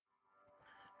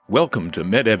Welcome to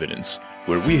MedEvidence,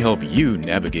 where we help you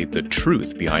navigate the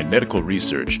truth behind medical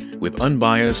research with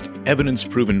unbiased,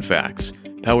 evidence-proven facts,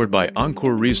 powered by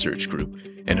Encore Research Group,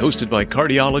 and hosted by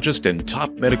cardiologist and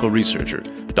top medical researcher,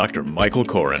 Dr. Michael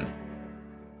Koren.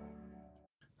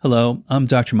 Hello, I'm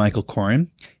Dr. Michael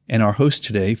Koren, and our host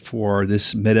today for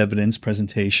this MedEvidence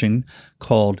presentation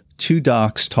called Two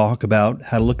Docs Talk About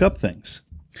How to Look Up Things.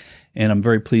 And I'm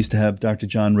very pleased to have Dr.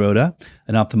 John Rhoda,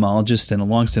 an ophthalmologist and a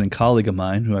longstanding colleague of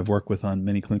mine who I've worked with on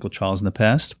many clinical trials in the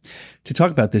past, to talk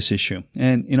about this issue.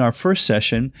 And in our first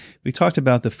session, we talked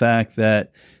about the fact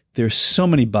that there's so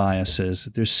many biases,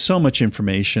 there's so much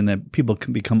information that people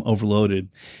can become overloaded.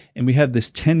 And we have this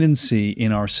tendency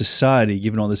in our society,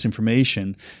 given all this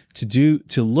information, to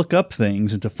look up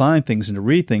things and to find things and to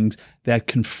read things that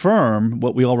confirm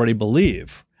what we already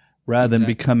believe, rather than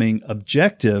becoming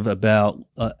objective about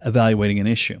evaluating an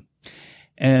issue.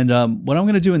 And what I'm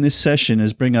going to do in this session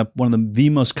is bring up one of the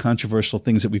most controversial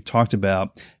things that we've talked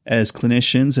about as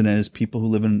clinicians and as people who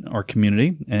live in our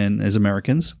community and as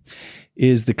Americans,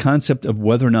 is the concept of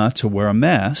whether or not to wear a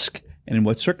mask and in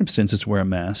what circumstances to wear a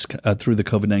mask through the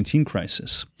COVID-19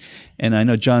 crisis. And I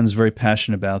know John's very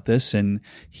passionate about this, and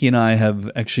he and I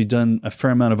have actually done a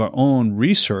fair amount of our own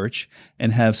research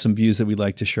and have some views that we'd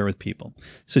like to share with people.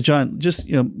 So John, just,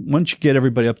 why don't you get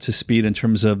everybody up to speed in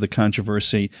terms of the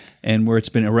controversy and where it's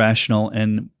been irrational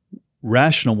and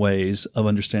rational ways of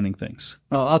understanding things.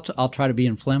 Well, I'll try to be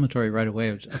inflammatory right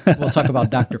away. We'll talk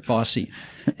about Dr. Fauci.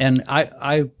 And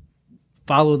I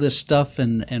follow this stuff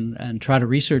and try to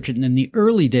research it. And in the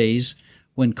early days,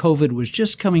 when COVID was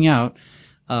just coming out,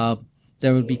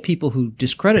 there would be people who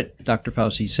discredit Dr.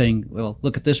 Fauci, saying, "Well,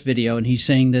 look at this video," and he's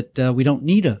saying that we don't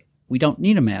need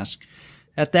a mask.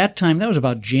 At that time, that was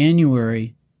about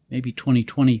January, maybe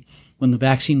 2020, when the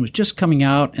vaccine was just coming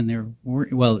out, and it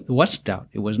wasn't out,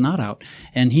 it was not out,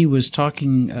 and he was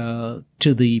talking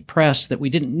to the press that we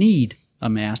didn't need a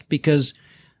mask because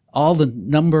all the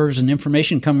numbers and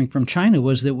information coming from China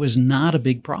was that it was not a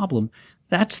big problem.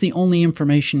 That's the only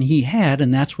information he had,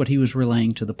 and that's what he was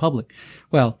relaying to the public.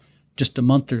 Well, just a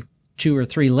month or two or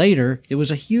three later, it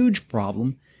was a huge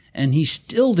problem, and he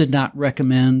still did not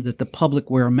recommend that the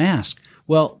public wear a mask.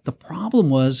 Well, the problem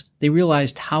was they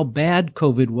realized how bad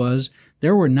COVID was.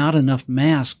 There were not enough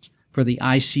masks for the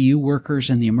ICU workers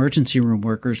and the emergency room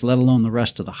workers, let alone the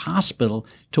rest of the hospital,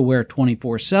 to wear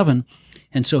 24/7.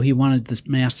 And so he wanted this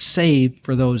mask saved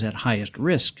for those at highest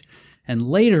risk. And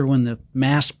later, when the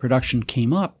mask production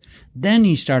came up, then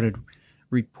he started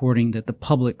reporting that the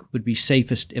public would be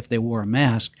safest if they wore a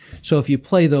mask. So if you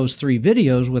play those three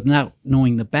videos without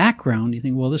knowing the background, you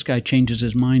think, well, this guy changes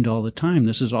his mind all the time.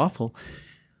 This is awful.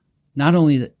 Not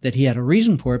only that he had a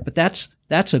reason for it, but that's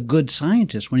a good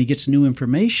scientist. When he gets new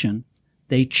information,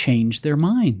 they change their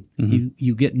mind. Mm-hmm.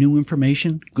 You get new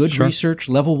information, good research,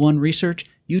 level 1 research,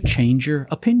 you change your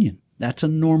opinion. That's a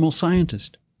normal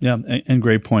scientist. Yeah, and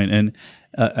great point. And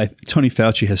Tony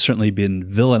Fauci has certainly been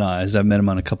villainized. I've met him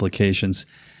on a couple of occasions.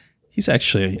 He's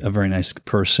actually a very nice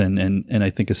person and I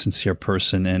think a sincere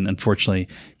person. And unfortunately,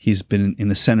 he's been in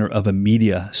the center of a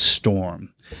media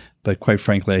storm. But quite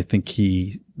frankly, I think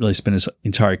he really spent his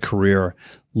entire career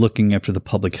looking after the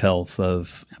public health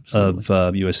of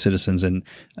U.S. citizens, and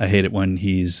I hate it when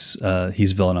he's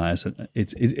villainized.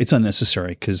 It's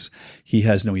unnecessary because he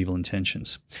has no evil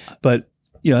intentions. But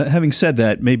having said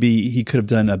that, maybe he could have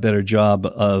done a better job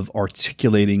of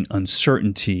articulating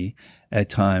uncertainty at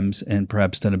times, and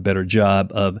perhaps done a better job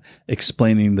of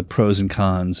explaining the pros and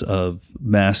cons of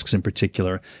masks in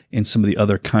particular and some of the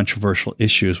other controversial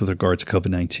issues with regard to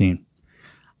COVID-19.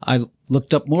 I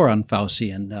looked up more on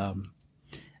Fauci, and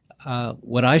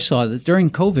what I saw that during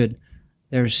COVID,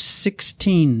 there's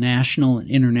 16 national and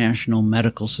international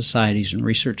medical societies and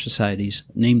research societies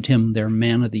named him their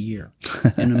man of the year.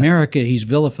 In America, he's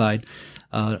vilified.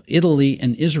 Italy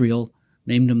and Israel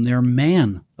named him their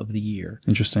man of the year.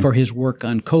 Interesting. For his work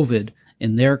on COVID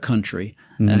in their country.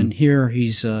 Mm-hmm. And here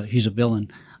he's a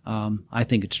villain. I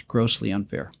think it's grossly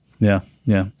unfair. Yeah.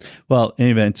 Well, in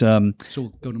any event, so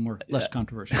we'll go to less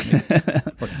controversial.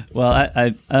 Well,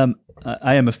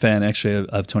 I am a fan actually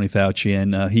of Tony Fauci,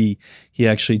 and he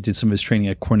actually did some of his training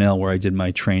at Cornell, where I did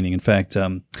my training. In fact,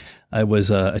 I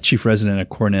was a chief resident at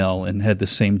Cornell and had the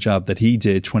same job that he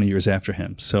did 20 years after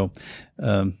him. So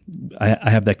I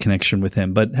have that connection with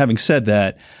him. But having said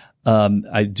that,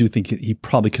 I do think he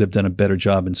probably could have done a better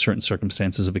job in certain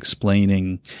circumstances of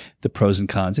explaining the pros and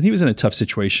cons. And he was in a tough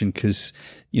situation because,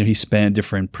 he spanned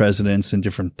different presidents and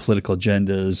different political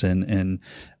agendas and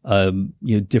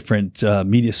different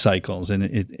media cycles. And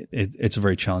it's a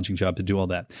very challenging job to do all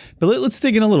that. But let's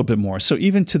dig in a little bit more. So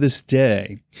even to this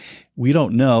day, we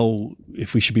don't know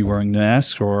if we should be wearing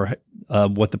masks or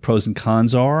what the pros and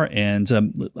cons are. And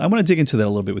I want to dig into that a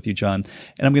little bit with you, John.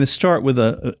 And I'm going to start with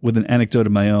an anecdote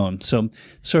of my own. So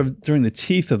sort of during the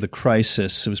teeth of the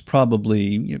crisis, it was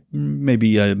probably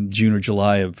maybe June or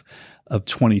July of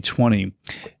 2020,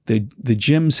 the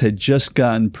gyms had just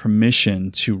gotten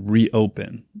permission to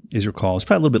reopen, as you recall. It's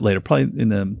probably a little bit later,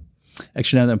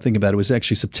 actually, now that I'm thinking about it, it was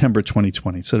actually September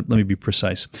 2020. So let me be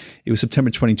precise. It was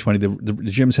September 2020. The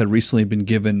gyms had recently been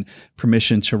given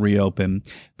permission to reopen,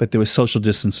 but there was social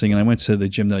distancing. And I went to the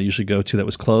gym that I usually go to that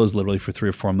was closed literally for 3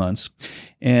 or 4 months.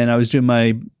 And I was doing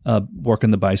my work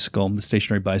on the bicycle, the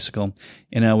stationary bicycle.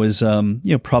 And I was,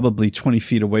 probably 20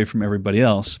 feet away from everybody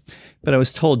else. But I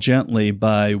was told gently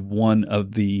by one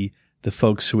of the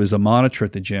folks who was a monitor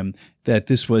at the gym that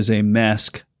this was a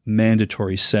mask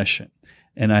mandatory session.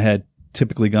 And I had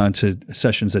typically gone to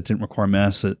sessions that didn't require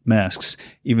masks,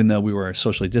 even though we were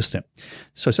socially distant.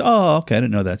 So I said, oh, okay, I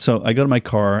didn't know that. So I go to my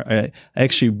car. I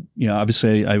actually,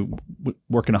 obviously I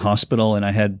work in a hospital and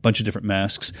I had a bunch of different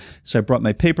masks. So I brought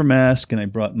my paper mask and I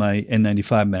brought my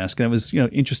N95 mask. And I was,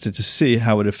 interested to see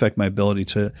how it would affect my ability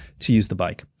to use the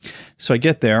bike. So I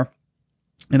get there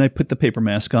and I put the paper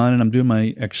mask on and I'm doing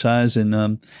my exercise and,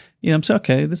 I'm saying,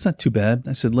 okay, that's not too bad.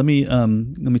 I said, let me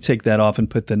take that off and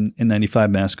put the N95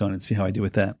 mask on and see how I do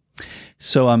with that.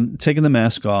 So I'm taking the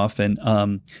mask off and,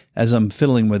 as I'm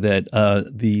fiddling with it,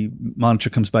 the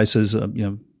monitor comes by and says,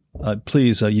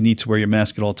 please, you need to wear your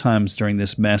mask at all times during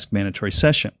this mask mandatory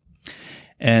session.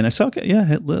 And I said, okay, yeah,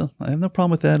 I have no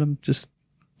problem with that. I'm just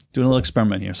doing a little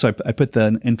experiment here. So I put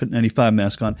the N95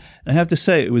 mask on. And I have to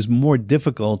say it was more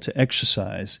difficult to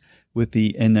exercise with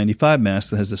the N95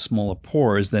 mask that has the smaller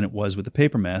pores than it was with the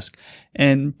paper mask,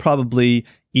 and probably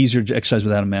easier to exercise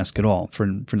without a mask at all for a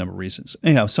number of reasons.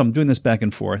 Anyhow, so I'm doing this back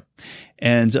and forth.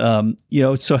 And,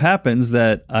 it so happens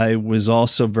that I was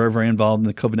also very, very involved in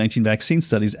the COVID-19 vaccine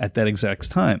studies at that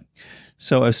exact time.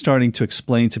 So I was starting to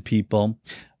explain to people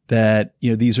that,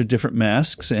 these are different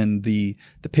masks and the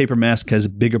paper mask has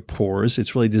bigger pores.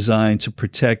 It's really designed to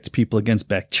protect people against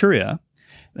bacteria.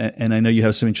 And I know you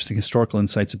have some interesting historical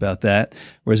insights about that,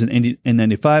 whereas an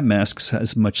N95 mask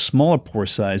has much smaller pore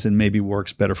size and maybe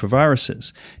works better for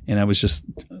viruses. And I was just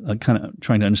kind of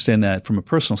trying to understand that from a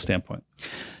personal standpoint.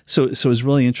 So it was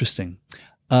really interesting.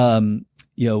 A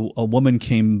woman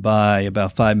came by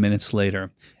about 5 minutes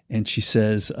later and she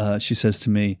says to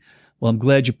me, well, I'm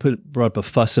glad you brought up a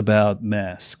fuss about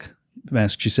mask.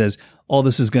 She says, all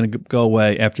this is going to go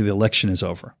away after the election is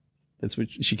over. That's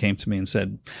what she came to me and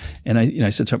said. And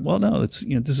I said to her, well, no, this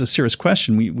is a serious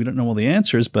question. We don't know all the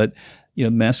answers, but,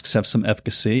 masks have some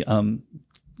efficacy.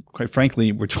 Quite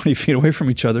frankly, we're 20 feet away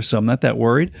from each other, so I'm not that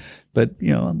worried, but,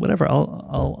 whatever,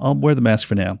 I'll wear the mask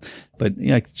for now. But,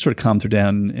 I sort of calmed her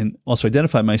down and also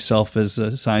identified myself as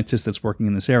a scientist that's working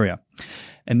in this area.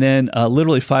 And then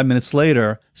literally 5 minutes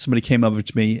later, somebody came over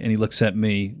to me and he looks at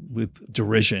me with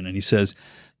derision and he says,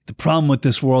 the problem with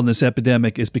this world and this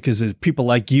epidemic is because there's people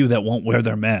like you that won't wear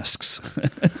their masks.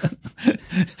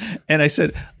 And I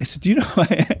said, do you know who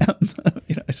I am?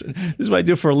 I said, this is what I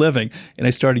do for a living. And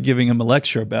I started giving him a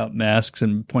lecture about masks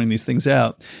and pointing these things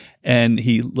out. And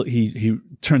he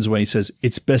turns away. He says,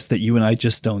 it's best that you and I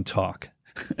just don't talk.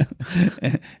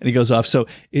 And he goes off. So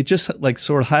it just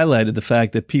sort of highlighted the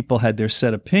fact that people had their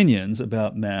set opinions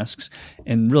about masks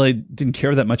and really didn't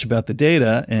care that much about the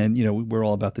data. And, we're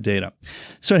all about the data.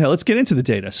 So anyhow, let's get into the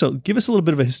data. So give us a little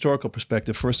bit of a historical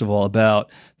perspective, first of all, about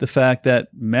the fact that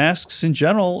masks in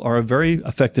general are a very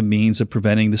effective means of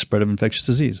preventing the spread of infectious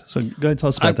disease. So go ahead and tell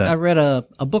us about that. I read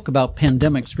a book about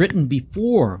pandemics written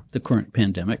before the current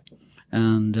pandemic.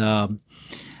 And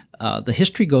the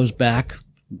history goes back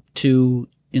to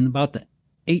in about the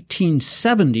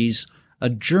 1870s, a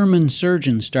German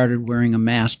surgeon started wearing a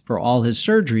mask for all his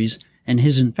surgeries, and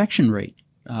his infection rate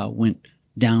went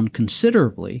down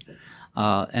considerably.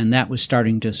 And that was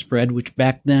starting to spread, which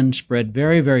back then spread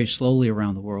very, very slowly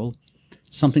around the world.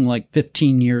 Something like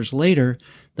 15 years later,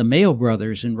 the Mayo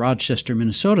brothers in Rochester,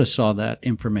 Minnesota saw that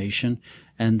information,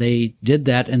 and they did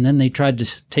that, and then they tried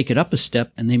to take it up a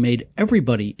step, and they made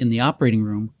everybody in the operating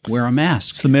room wear a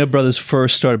mask. So the Mayo brothers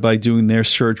first started by doing their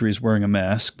surgeries wearing a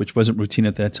mask, which wasn't routine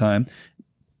at that time.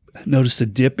 noticed a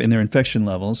dip in their infection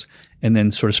levels and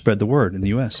then sort of spread the word in the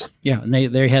U.S. Yeah, and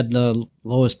they had the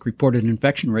lowest reported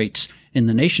infection rates in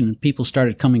the nation. People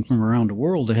started coming from around the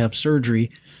world to have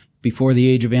surgery before the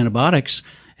age of antibiotics,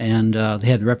 and they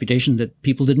had the reputation that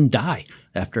people didn't die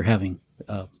after having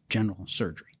general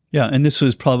surgery. Yeah, and this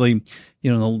was probably,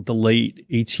 the late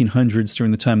 1800s,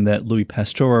 during the time that Louis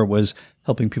Pasteur was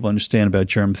helping people understand about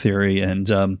germ theory, and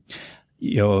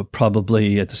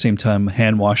probably at the same time,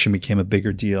 hand washing became a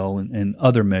bigger deal, and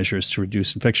other measures to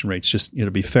reduce infection rates. Just to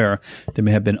be fair, there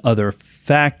may have been other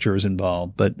factors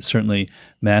involved, but certainly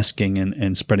masking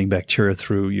and spreading bacteria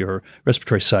through your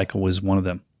respiratory cycle was one of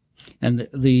them. And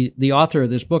the author of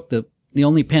this book, the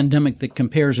only pandemic that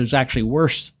compares is actually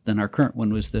worse than our current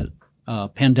one, was the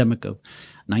pandemic of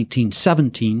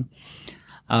 1917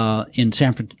 in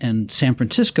San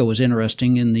Francisco was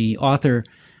interesting. And the author,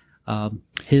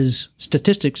 his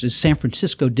statistics is San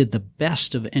Francisco did the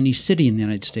best of any city in the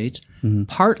United States,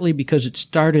 partly because it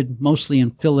started mostly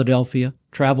in Philadelphia,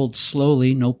 traveled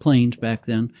slowly, no planes back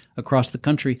then, across the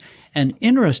country. And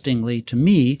interestingly to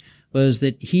me was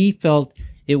that he felt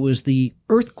it was the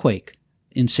earthquake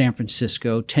in San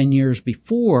Francisco 10 years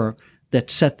before that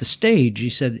set the stage. He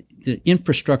said the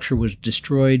infrastructure was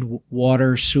destroyed,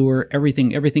 water, sewer,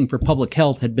 everything for public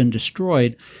health had been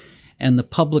destroyed, and the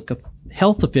public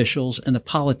health officials and the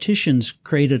politicians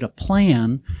created a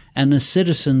plan, and the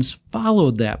citizens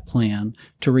followed that plan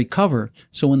to recover.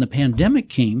 So when the pandemic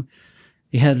came,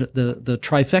 you had the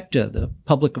trifecta. The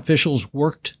public officials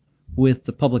worked with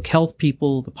the public health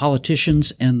people, the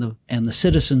politicians, and the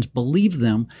citizens believed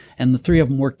them, and the three of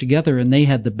them worked together, and they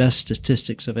had the best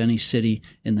statistics of any city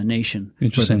in the nation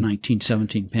for the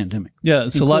 1917 pandemic. Yeah,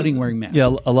 it's including wearing masks.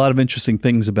 Yeah, a lot of interesting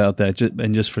things about that.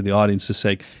 And just for the audience's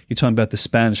sake, you're talking about the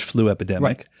Spanish flu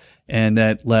epidemic, right? And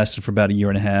that lasted for about a year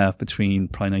and a half between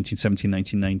probably 1917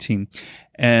 and 1919,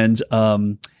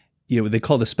 and they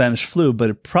call it the Spanish flu, but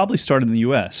it probably started in the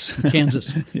U.S.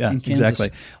 Kansas. Yeah, Kansas.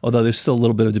 Exactly. Although there's still a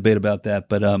little bit of debate about that.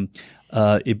 But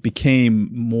it became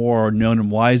more known and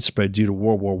widespread due to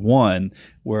World War I,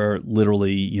 where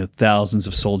literally thousands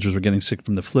of soldiers were getting sick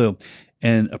from the flu.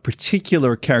 And a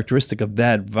particular characteristic of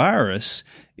that virus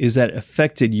is that it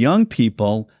affected young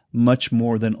people much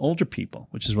more than older people,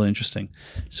 which is really interesting.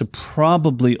 So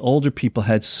probably older people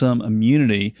had some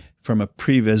immunity from a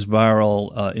previous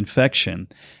viral infection,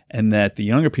 and that the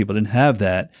younger people didn't have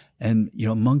that. And,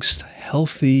 amongst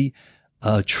healthy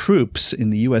troops in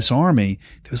the U.S. Army,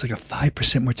 there was like a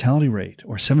 5% mortality rate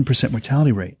or 7%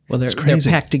 mortality rate. Well, they're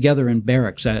packed together in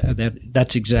barracks.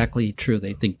 That's exactly true.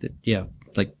 They think that,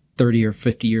 like 30 or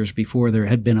 50 years before, there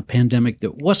had been a pandemic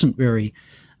that wasn't very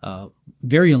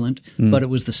virulent, but it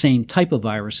was the same type of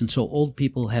virus. And so old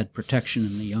people had protection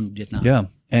and the young did not. Yeah.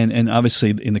 And obviously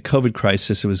in the COVID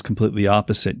crisis, it was completely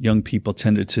opposite. Young people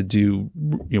tended to do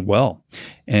well,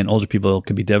 and older people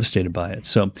could be devastated by it.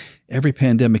 So every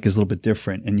pandemic is a little bit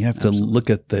different, and you have to look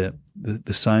at the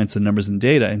science, the numbers, and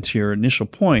data. And to your initial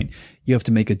point, you have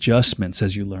to make adjustments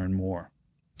as you learn more.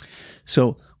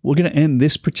 So we're going to end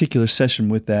this particular session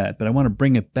with that, but I want to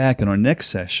bring it back in our next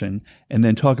session and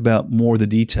then talk about more of the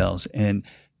details and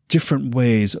different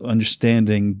ways of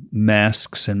understanding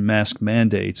masks and mask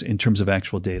mandates in terms of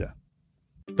actual data.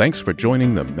 Thanks for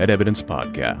joining the MedEvidence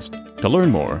Podcast. To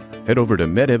learn more, head over to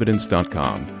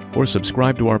medevidence.com or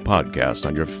subscribe to our podcast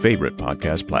on your favorite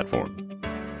podcast platform.